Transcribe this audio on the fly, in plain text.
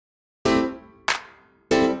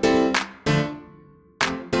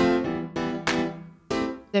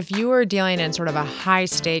If you are dealing in sort of a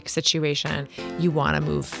high-stakes situation, you want to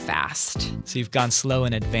move fast. So you've gone slow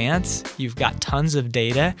in advance, you've got tons of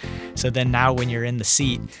data, so then now when you're in the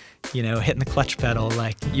seat, hitting the clutch pedal,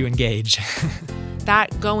 like, you engage.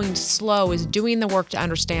 That going slow is doing the work to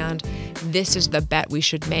understand this is the bet we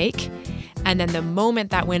should make. And then the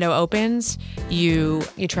moment that window opens, you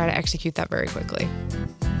try to execute that very quickly.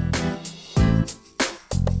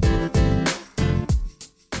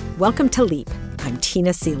 Welcome to Leap. I'm Tina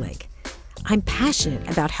Seelig. I'm passionate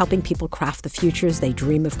about helping people craft the futures they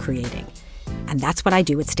dream of creating. And that's what I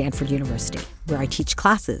do at Stanford University, where I teach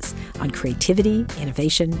classes on creativity,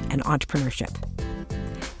 innovation, and entrepreneurship.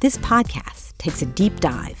 This podcast takes a deep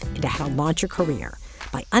dive into how to launch your career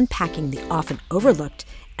by unpacking the often overlooked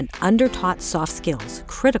and undertaught soft skills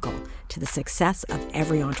critical to the success of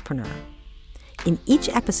every entrepreneur. In each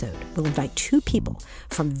episode, we'll invite two people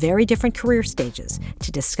from very different career stages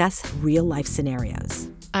to discuss real-life scenarios.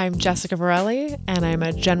 I'm Jessica Verrilli, and I'm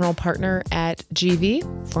a general partner at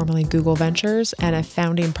GV, formerly Google Ventures, and a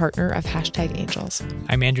founding partner of #Angels.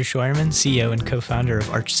 I'm Andrew Scheuermann, CEO and co-founder of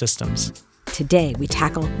Arch Systems. Today, we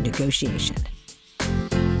tackle negotiation.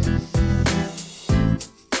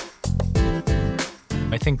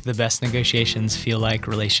 I think the best negotiations feel like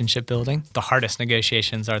relationship building. The hardest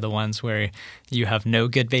negotiations are the ones where you have no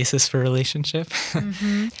good basis for relationship.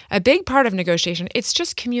 Mm-hmm. A big part of negotiation, it's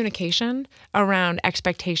just communication around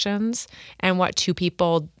expectations and what two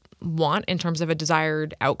people want in terms of a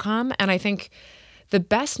desired outcome. And I think the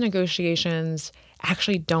best negotiations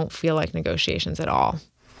actually don't feel like negotiations at all.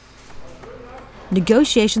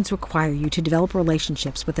 Negotiations require you to develop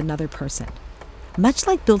relationships with another person. Much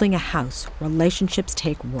like building a house, relationships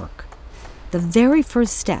take work. The very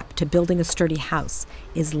first step to building a sturdy house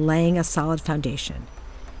is laying a solid foundation.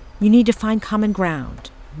 You need to find common ground,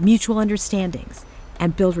 mutual understandings,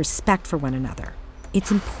 and build respect for one another.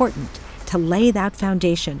 It's important to lay that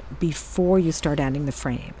foundation before you start adding the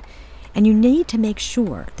frame. And you need to make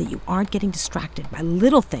sure that you aren't getting distracted by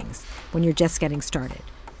little things when you're just getting started.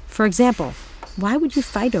 For example, why would you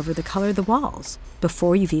fight over the color of the walls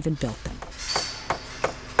before you've even built them?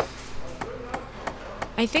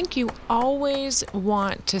 I think you always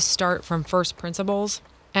want to start from first principles.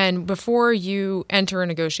 And before you enter a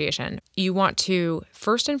negotiation, you want to,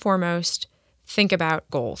 first and foremost, think about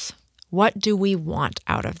goals. What do we want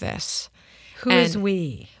out of this? Who's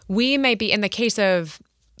we? We may be, in the case of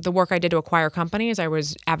the work I did to acquire companies, I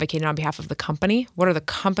was advocating on behalf of the company. What are the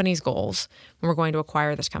company's goals when we're going to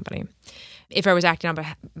acquire this company? If I was acting on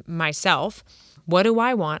behalf of myself, what do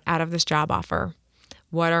I want out of this job offer?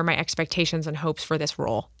 What are my expectations and hopes for this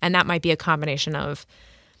role? And that might be a combination of,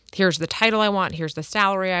 here's the title I want, here's the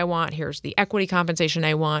salary I want, here's the equity compensation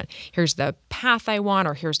I want, here's the path I want,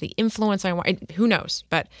 or here's the influence I want. Who knows?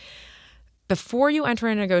 But before you enter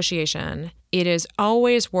a negotiation, it is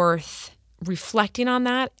always worth reflecting on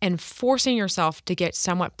that and forcing yourself to get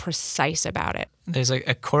somewhat precise about it. There's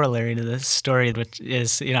a corollary to this story, which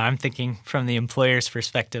is, I'm thinking from the employer's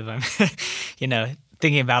perspective. I'm,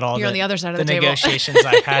 thinking about all on the other side of the table. Negotiations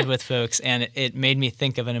I've had with folks, and it made me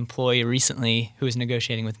think of an employee recently who was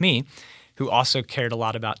negotiating with me, who also cared a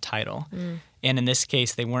lot about title. And in this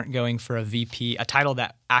case, they weren't going for a VP, a title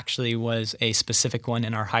that actually was a specific one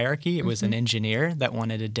in our hierarchy. It was an engineer that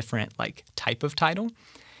wanted a different type of title.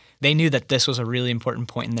 They knew that this was a really important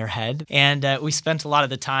point in their head. And we spent a lot of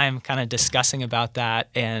the time kind of discussing about that,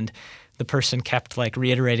 and the person kept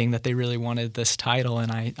reiterating that they really wanted this title.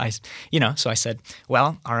 And I so I said,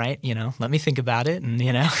 well, all right, let me think about it. And,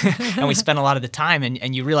 and we spent a lot of the time,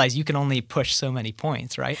 and you realize you can only push so many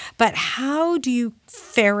points, right? But how do you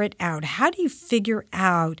ferret out? How do you figure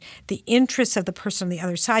out the interests of the person on the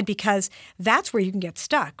other side? Because that's where you can get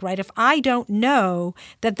stuck, right? If I don't know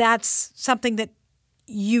that that's something that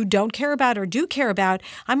you don't care about or do care about,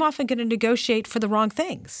 I'm often going to negotiate for the wrong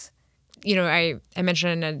things. I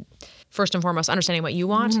mentioned first and foremost, understanding what you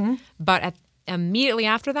want, but immediately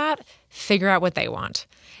after that, figure out what they want.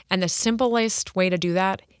 And the simplest way to do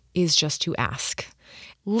that is just to ask.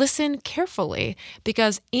 Listen carefully,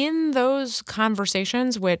 because in those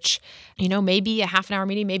conversations, which, maybe a half an hour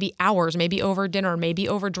meeting, maybe hours, maybe over dinner, maybe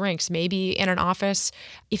over drinks, maybe in an office,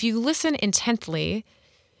 if you listen intently,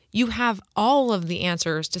 you have all of the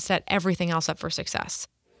answers to set everything else up for success.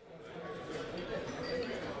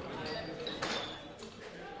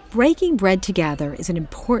 Breaking bread together is an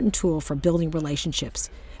important tool for building relationships,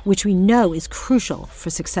 which we know is crucial for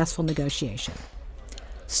successful negotiation.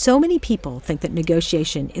 So many people think that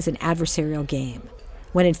negotiation is an adversarial game,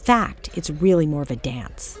 when in fact, it's really more of a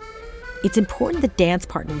dance. It's important that dance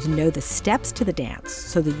partners know the steps to the dance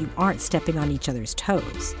so that you aren't stepping on each other's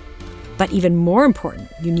toes. But even more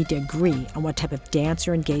important, you need to agree on what type of dance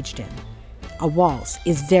you're engaged in. A waltz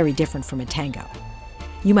is very different from a tango.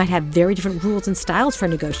 You might have very different rules and styles for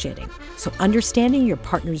negotiating, so understanding your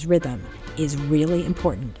partner's rhythm is really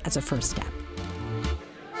important as a first step.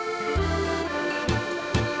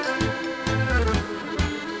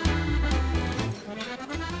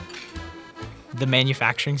 The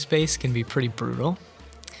manufacturing space can be pretty brutal,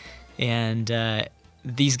 and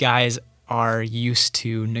these guys are used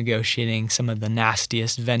to negotiating some of the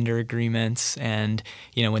nastiest vendor agreements and,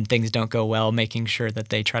 when things don't go well, making sure that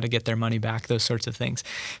they try to get their money back, those sorts of things.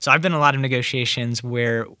 So I've been in a lot of negotiations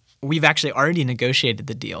where we've actually already negotiated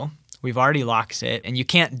the deal. We've already locked it, and you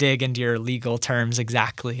can't dig into your legal terms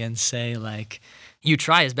exactly and say, you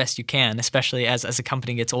try as best you can, especially as a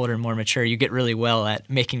company gets older and more mature. You get really well at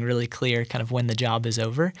making really clear kind of when the job is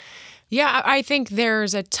over. Yeah, I think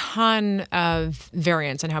there's a ton of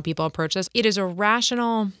variance in how people approach this. It is a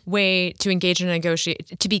rational way to engage in a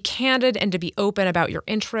negotiation, to be candid and to be open about your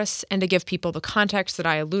interests and to give people the context that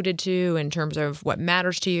I alluded to in terms of what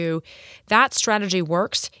matters to you. That strategy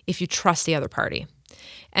works if you trust the other party.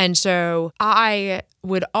 And so I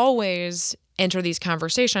would always enter these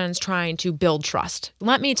conversations trying to build trust.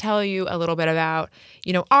 Let me tell you a little bit about,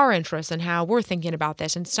 our interests and how we're thinking about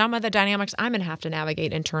this and some of the dynamics I'm going to have to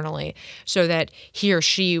navigate internally so that he or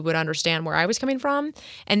she would understand where I was coming from.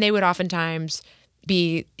 And they would oftentimes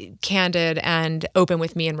be candid and open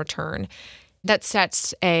with me in return. That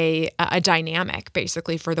sets a dynamic,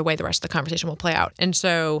 basically, for the way the rest of the conversation will play out. And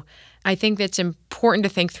so I think that's important to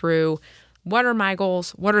think through, what are my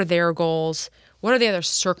goals? What are their goals? What are the other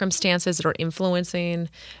circumstances that are influencing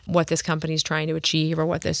what this company is trying to achieve or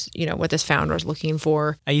what this founder is looking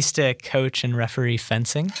for? I used to coach and referee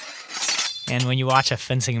fencing. And when you watch a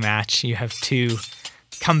fencing match, you have two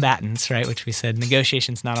combatants, right? Which we said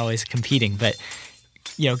negotiation's not always competing, but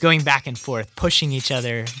going back and forth, pushing each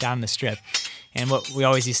other down the strip. And what we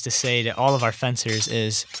always used to say to all of our fencers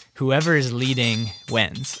is whoever is leading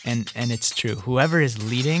wins. And it's true. Whoever is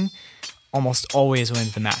leading almost always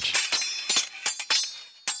wins the match.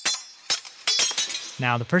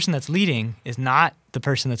 Now, the person that's leading is not the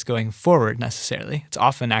person that's going forward necessarily. It's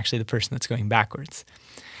often actually the person that's going backwards.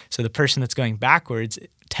 So the person that's going backwards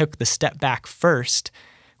took the step back first,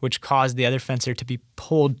 which caused the other fencer to be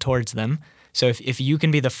pulled towards them. So if you can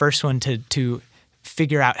be the first one to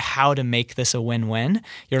figure out how to make this a win-win,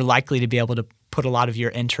 you're likely to be able to put a lot of your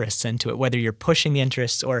interests into it, whether you're pushing the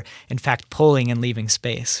interests or, in fact, pulling and leaving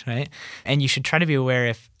space, right? And you should try to be aware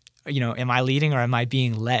if, am I leading or am I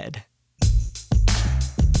being led?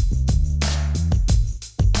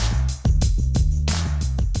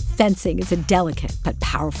 Fencing is a delicate but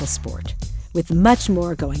powerful sport, with much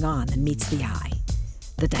more going on than meets the eye.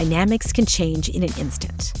 The dynamics can change in an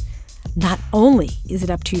instant. Not only is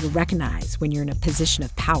it up to you to recognize when you're in a position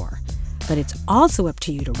of power, but it's also up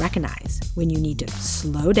to you to recognize when you need to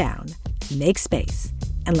slow down, make space,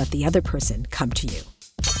 and let the other person come to you.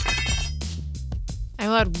 I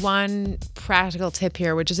will add one practical tip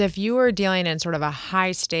here, which is if you are dealing in sort of a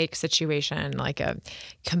high-stakes situation, like a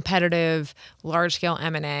competitive, large-scale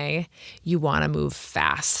M&A, you want to move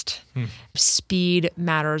fast. Speed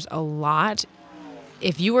matters a lot.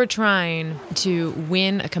 If you are trying to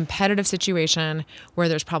win a competitive situation where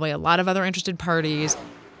there's probably a lot of other interested parties,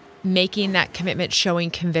 making that commitment, showing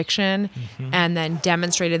conviction, and then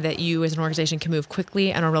demonstrated that you as an organization can move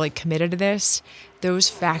quickly and are really committed to this, those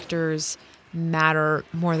factors matter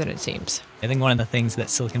more than it seems. I think one of the things that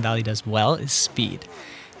Silicon Valley does well is speed.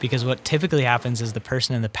 Because what typically happens is the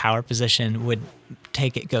person in the power position would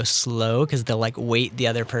go slow because they'll wait the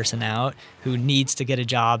other person out who needs to get a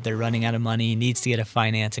job, they're running out of money, needs to get a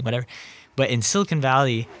financing, whatever. But in Silicon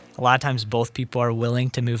Valley, a lot of times both people are willing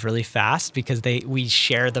to move really fast because we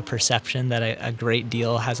share the perception that a great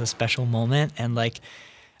deal has a special moment. And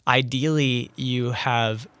ideally you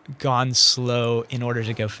have gone slow in order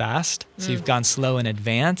to go fast. So you've gone slow in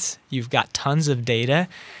advance. You've got tons of data.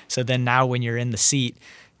 So then now when you're in the seat,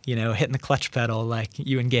 hitting the clutch pedal,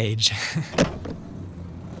 you engage.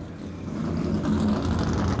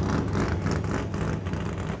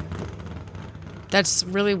 That's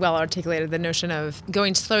really well articulated, the notion of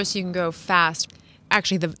going slow so you can go fast.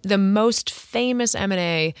 Actually, the most famous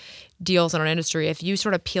M&A deals in our industry, if you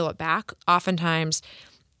sort of peel it back, oftentimes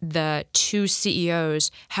the two CEOs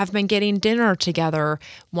have been getting dinner together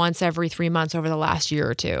once every 3 months over the last year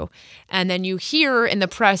or two. And then you hear in the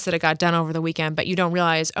press that it got done over the weekend, but you don't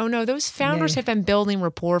realize, oh no, those founders have been building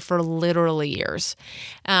rapport for literally years.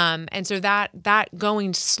 And so that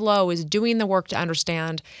going slow is doing the work to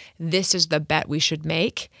understand this is the bet we should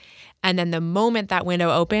make. And then the moment that window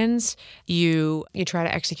opens, you try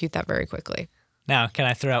to execute that very quickly. Now, can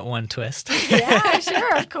I throw out one twist? Yeah,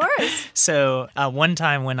 sure, of course. So one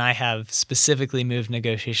time when I have specifically moved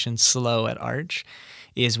negotiations slow at Arch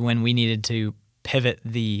is when we needed to pivot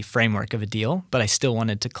the framework of a deal, but I still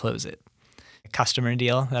wanted to close it. A customer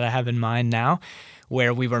deal that I have in mind now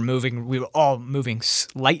where we were all moving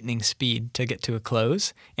lightning speed to get to a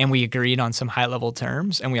close, and we agreed on some high-level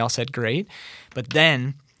terms, and we all said great. But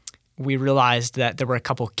then we realized that there were a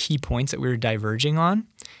couple key points that we were diverging on.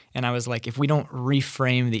 And I was like, if we don't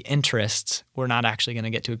reframe the interests, we're not actually going to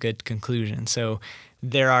get to a good conclusion. So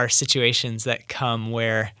there are situations that come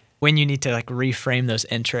where when you need to like reframe those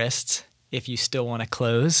interests, if you still want to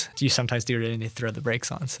close, you sometimes do really need to throw the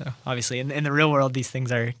brakes on. So obviously in the real world, these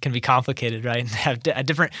things can be complicated, right? And have a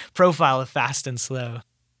different profile of fast and slow.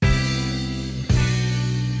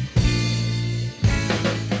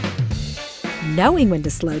 Knowing when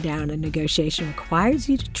to slow down a negotiation requires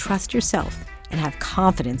you to trust yourself and have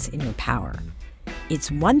confidence in your power. It's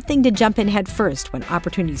one thing to jump in head first when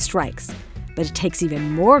opportunity strikes, but it takes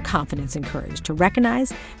even more confidence and courage to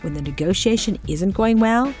recognize when the negotiation isn't going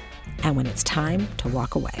well and when it's time to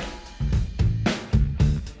walk away.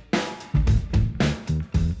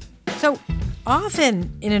 So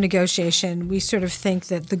often in a negotiation, we sort of think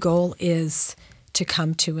that the goal is to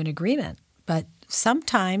come to an agreement, but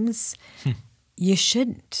sometimes you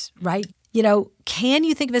shouldn't, right? You know, can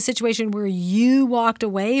you think of a situation where you walked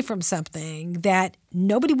away from something that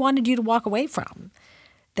nobody wanted you to walk away from?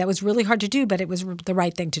 That was really hard to do, but it was the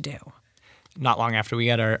right thing to do. Not long after we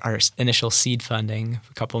got our initial seed funding,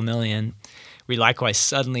 a couple million, we likewise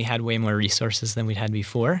suddenly had way more resources than we'd had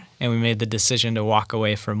before, and we made the decision to walk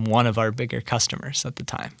away from one of our bigger customers at the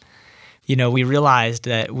time. You know, we realized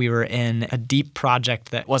that we were in a deep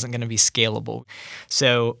project that wasn't going to be scalable.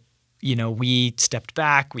 So you know, we stepped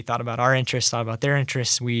back, we thought about our interests, thought about their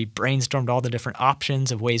interests, we brainstormed all the different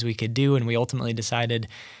options of ways we could do, and we ultimately decided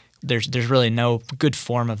there's really no good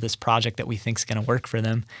form of this project that we think is going to work for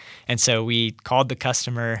them. And so we called the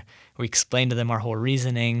customer, we explained to them our whole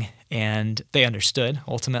reasoning, and they understood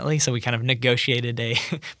ultimately. So we kind of negotiated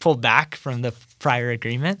pulled back from the prior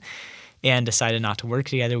agreement and decided not to work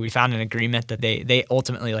together. We found an agreement that they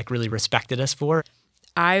ultimately like really respected us for.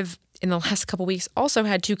 I've, in the last couple of weeks, also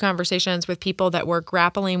had 2 conversations with people that were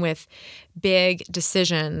grappling with big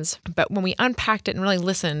decisions. But when we unpacked it and really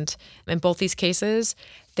listened in both these cases,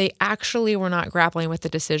 they actually were not grappling with the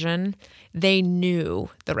decision. They knew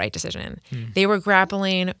the right decision. They were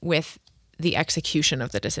grappling with the execution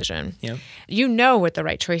of the decision. Yep. You know what the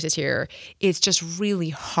right choice is here. It's just really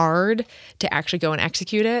hard to actually go and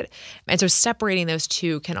execute it. And so separating those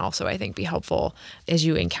two can also, I think, be helpful as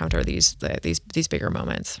you encounter these bigger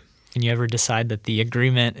moments. And you ever decide that the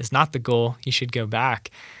agreement is not the goal, you should go back.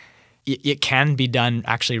 It can be done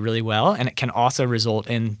actually really well, and it can also result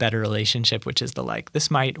in better relationship, which is this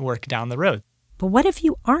might work down the road. But what if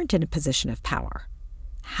you aren't in a position of power?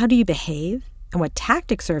 How do you behave? And what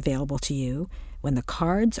tactics are available to you when the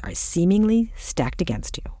cards are seemingly stacked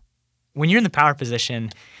against you? When you're in the power position,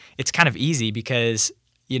 it's kind of easy because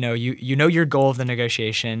you know your goal of the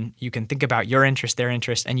negotiation. You can think about your interest, their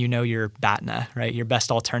interest, and you know your BATNA, right? Your best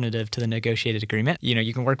alternative to the negotiated agreement. You know,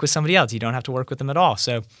 you can work with somebody else. You don't have to work with them at all.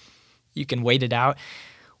 So you can wait it out.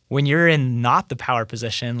 When you're in not the power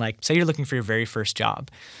position, like say you're looking for your very first job,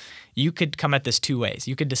 you could come at this 2 ways.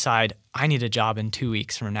 You could decide, I need a job in 2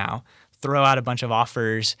 weeks from now. Throw out a bunch of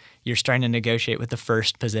offers, you're starting to negotiate with the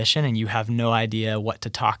first position and you have no idea what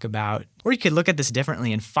to talk about. Or you could look at this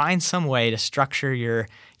differently and find some way to structure your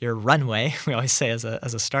runway. We always say as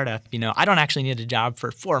a startup, you know, I don't actually need a job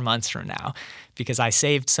for 4 months from now because I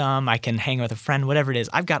saved some, I can hang with a friend, whatever it is.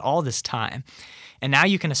 I've got all this time. And now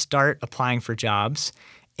you can start applying for jobs.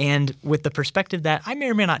 And with the perspective that I may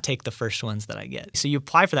or may not take the first ones that I get. So you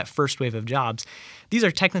apply for that first wave of jobs. These are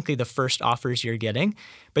technically the first offers you're getting,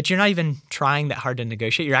 but you're not even trying that hard to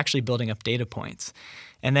negotiate. You're actually building up data points.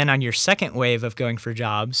 And then on your second wave of going for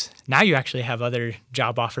jobs, now you actually have other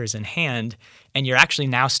job offers in hand, and you're actually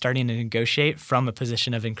now starting to negotiate from a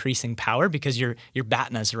position of increasing power because your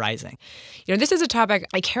BATNA is rising. You know, this is a topic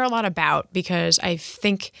I care a lot about because I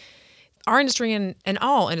think our industry and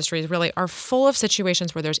all industries really are full of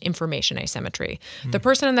situations where there's information asymmetry. The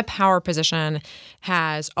person in the power position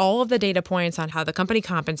has all of the data points on how the company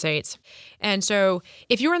compensates. And so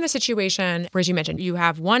if you're in the situation where, as you mentioned, you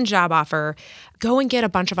have one job offer, go and get a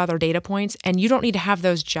bunch of other data points, and you don't need to have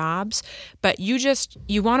those jobs, but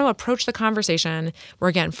you want to approach the conversation where,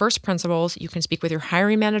 again, first principles, you can speak with your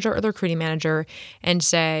hiring manager or the recruiting manager and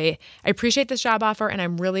say, I appreciate this job offer and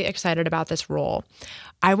I'm really excited about this role.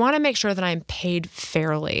 I want to make sure that I'm paid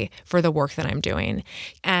fairly for the work that I'm doing.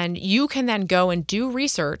 And you can then go and do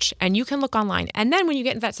research and you can look online. And then when you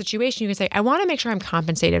get into that situation, you can say, I want to make sure I'm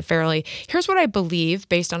compensated fairly. Here's what I believe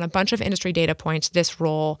based on a bunch of industry data points, this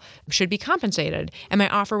role should be compensated. And my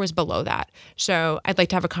offer was below that. So I'd like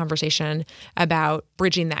to have a conversation about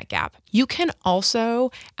bridging that gap. You can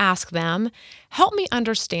also ask them, help me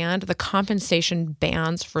understand the compensation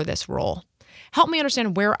bands for this role. Help me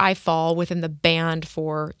understand where I fall within the band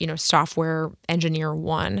for, software engineer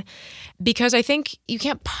 1. Because I think you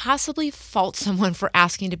can't possibly fault someone for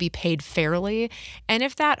asking to be paid fairly. And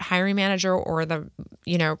if that hiring manager or the,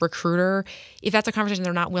 recruiter, if that's a conversation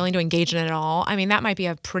they're not willing to engage in at all, that might be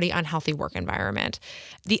a pretty unhealthy work environment.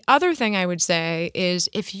 The other thing I would say is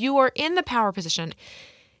if you are in the power position,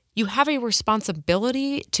 you have a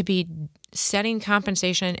responsibility to be setting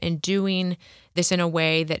compensation and doing this in a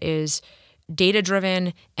way that is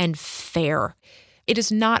data-driven and fair. It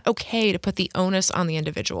is not okay to put the onus on the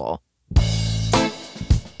individual.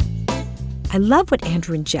 I love what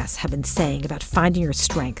Andrew and Jess have been saying about finding your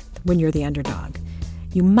strength when you're the underdog.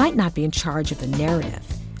 You might not be in charge of the narrative,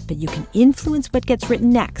 but you can influence what gets written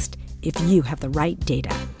next if you have the right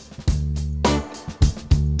data.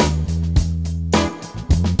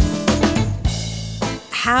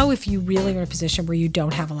 How, if you really are in a position where you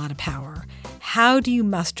don't have a lot of power, how do you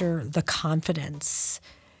muster the confidence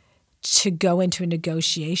to go into a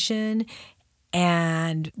negotiation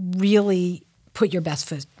and really put your best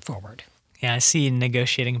foot forward? Yeah, I see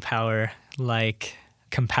negotiating power like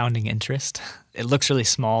compounding interest. It looks really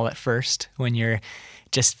small at first when you're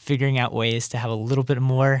just figuring out ways to have a little bit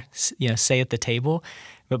more, say at the table.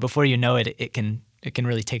 But before you know it, it can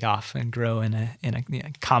really take off and grow in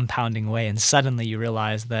a compounding way. And suddenly you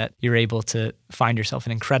realize that you're able to find yourself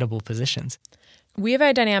in incredible positions. We have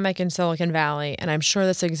a dynamic in Silicon Valley, and I'm sure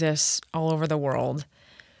this exists all over the world,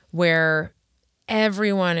 where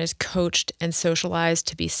everyone is coached and socialized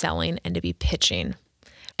to be selling and to be pitching.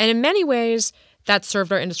 And in many ways, that's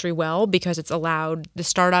served our industry well because it's allowed the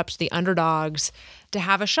startups, the underdogs, to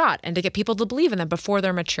have a shot and to get people to believe in them before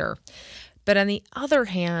they're mature. But on the other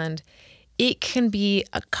hand, it can be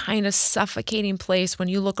a kind of suffocating place when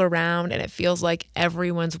you look around and it feels like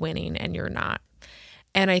everyone's winning and you're not.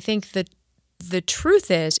 And I think that the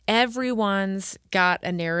truth is everyone's got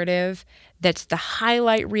a narrative that's the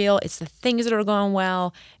highlight reel. It's the things that are going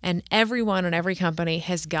well. And everyone in every company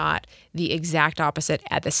has got the exact opposite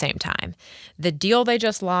at the same time. The deal they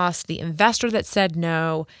just lost, the investor that said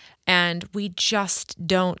no, and we just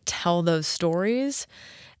don't tell those stories.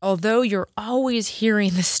 Although you're always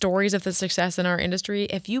hearing the stories of the success in our industry,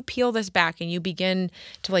 if you peel this back and you begin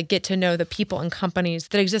to get to know the people and companies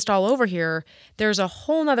that exist all over here, there's a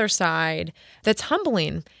whole nother side that's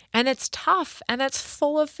humbling and it's tough and that's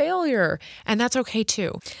full of failure. And that's okay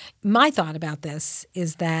too. My thought about this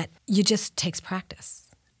is that it just takes practice,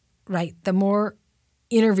 right? The more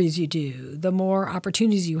interviews you do, the more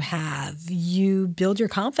opportunities you have, you build your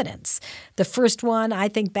confidence. The first one, I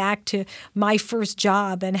think back to my first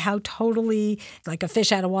job and how totally like a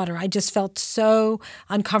fish out of water. I just felt so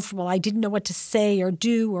uncomfortable. I didn't know what to say or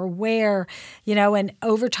do or where, and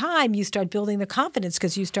over time you start building the confidence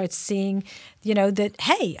because you start seeing, that,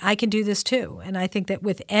 hey, I can do this too. And I think that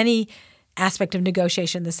with any aspect of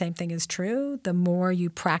negotiation, the same thing is true. The more you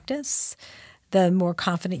practice, the more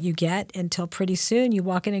confident you get until pretty soon you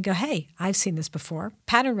walk in and go, hey, I've seen this before.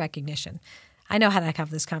 Pattern recognition. I know how to have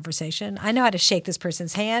this conversation. I know how to shake this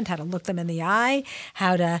person's hand, how to look them in the eye,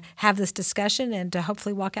 how to have this discussion, and to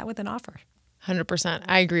hopefully walk out with an offer. 100%.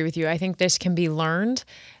 I agree with you. I think this can be learned.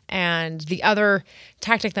 And the other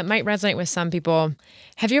tactic that might resonate with some people,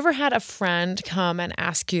 have you ever had a friend come and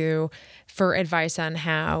ask you for advice on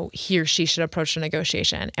how he or she should approach a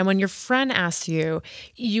negotiation? And when your friend asks you,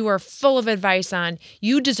 you are full of advice on,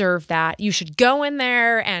 you deserve that. You should go in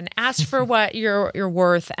there and ask for what you're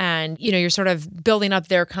worth. And, you're sort of building up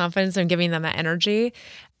their confidence and giving them that energy.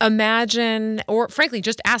 Imagine, or frankly,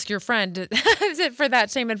 just ask your friend for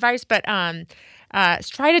that same advice, but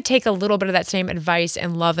try to take a little bit of that same advice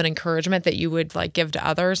and love and encouragement that you would give to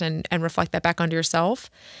others and reflect that back onto yourself.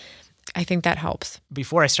 I think that helps.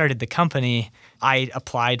 Before I started the company, I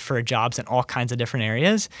applied for jobs in all kinds of different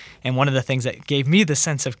areas. And one of the things that gave me the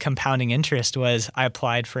sense of compounding interest was I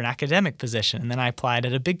applied for an academic position, and then I applied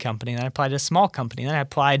at a big company, and then I applied at a small company, and then I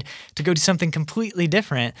applied to go do something completely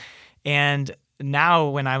different. And now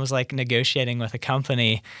when I was like negotiating with a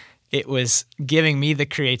company, it was giving me the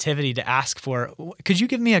creativity to ask for, could you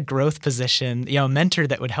give me a growth position, a mentor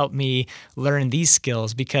that would help me learn these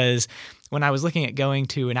skills? Because when I was looking at going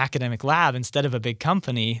to an academic lab instead of a big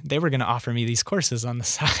company, they were going to offer me these courses on the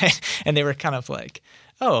side. And they were kind of like,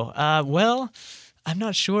 well, I'm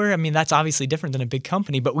not sure. I mean, that's obviously different than a big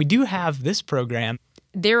company, but we do have this program.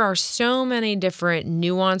 There are so many different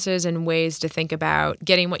nuances and ways to think about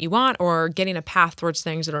getting what you want or getting a path towards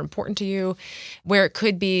things that are important to you, where it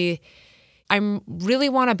could be, I really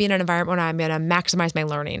want to be in an environment where I'm going to maximize my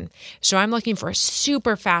learning. So I'm looking for a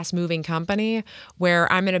super fast-moving company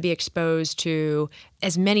where I'm going to be exposed to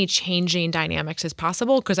as many changing dynamics as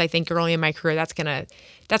possible, because I think early in my career that's going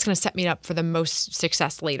to set me up for the most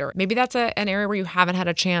success later. Maybe that's an area where you haven't had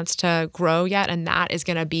a chance to grow yet, and that is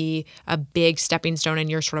going to be a big stepping stone in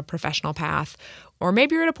your sort of professional path. Or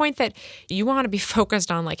maybe you're at a point that you want to be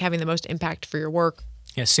focused on like having the most impact for your work.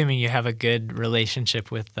 Assuming you have a good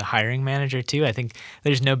relationship with the hiring manager too, I think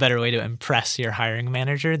there's no better way to impress your hiring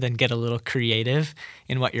manager than get a little creative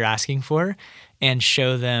in what you're asking for and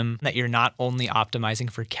show them that you're not only optimizing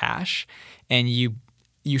for cash, and you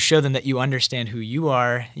show them that you understand who you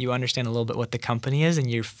are, you understand a little bit what the company is,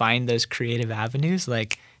 and you find those creative avenues.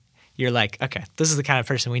 Like you're like, okay, this is the kind of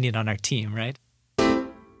person we need on our team, right?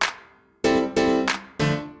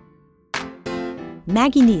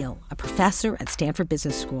 Maggie Neal, a professor at Stanford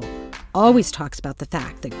Business School, always talks about the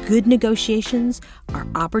fact that good negotiations are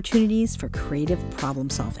opportunities for creative problem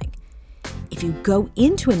solving. If you go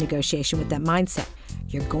into a negotiation with that mindset,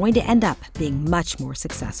 you're going to end up being much more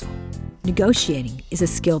successful. Negotiating is a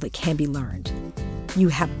skill that can be learned. You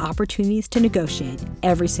have opportunities to negotiate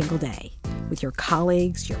every single day with your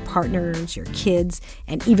colleagues, your partners, your kids,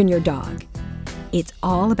 and even your dog. It's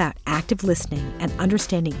all about active listening and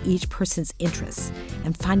understanding each person's interests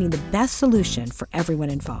and finding the best solution for everyone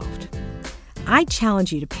involved. I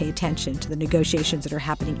challenge you to pay attention to the negotiations that are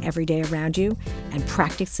happening every day around you and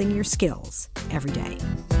practicing your skills every day.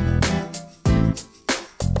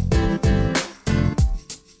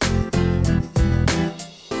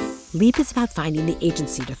 Leap is about finding the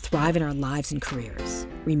agency to thrive in our lives and careers.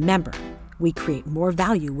 Remember, we create more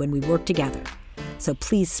value when we work together. So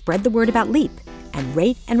please spread the word about Leap and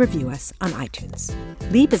rate and review us on iTunes.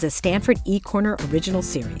 Leap is a Stanford eCorner original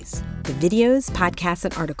series. The videos, podcasts,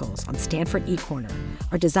 and articles on Stanford eCorner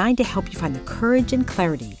are designed to help you find the courage and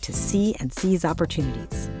clarity to see and seize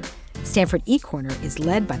opportunities. Stanford eCorner is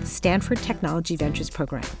led by the Stanford Technology Ventures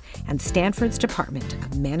Program and Stanford's Department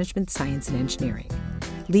of Management, Science, and Engineering.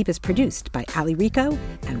 Leap is produced by Ali Rico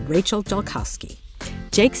and Rachel Jolkowski.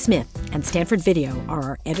 Jake Smith and Stanford Video are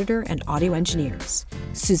our editor and audio engineers.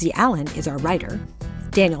 Susie Allen is our writer.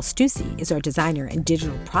 Daniel Stussy is our designer and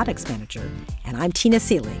digital products manager. And I'm Tina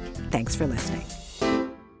Seelig. Thanks for listening.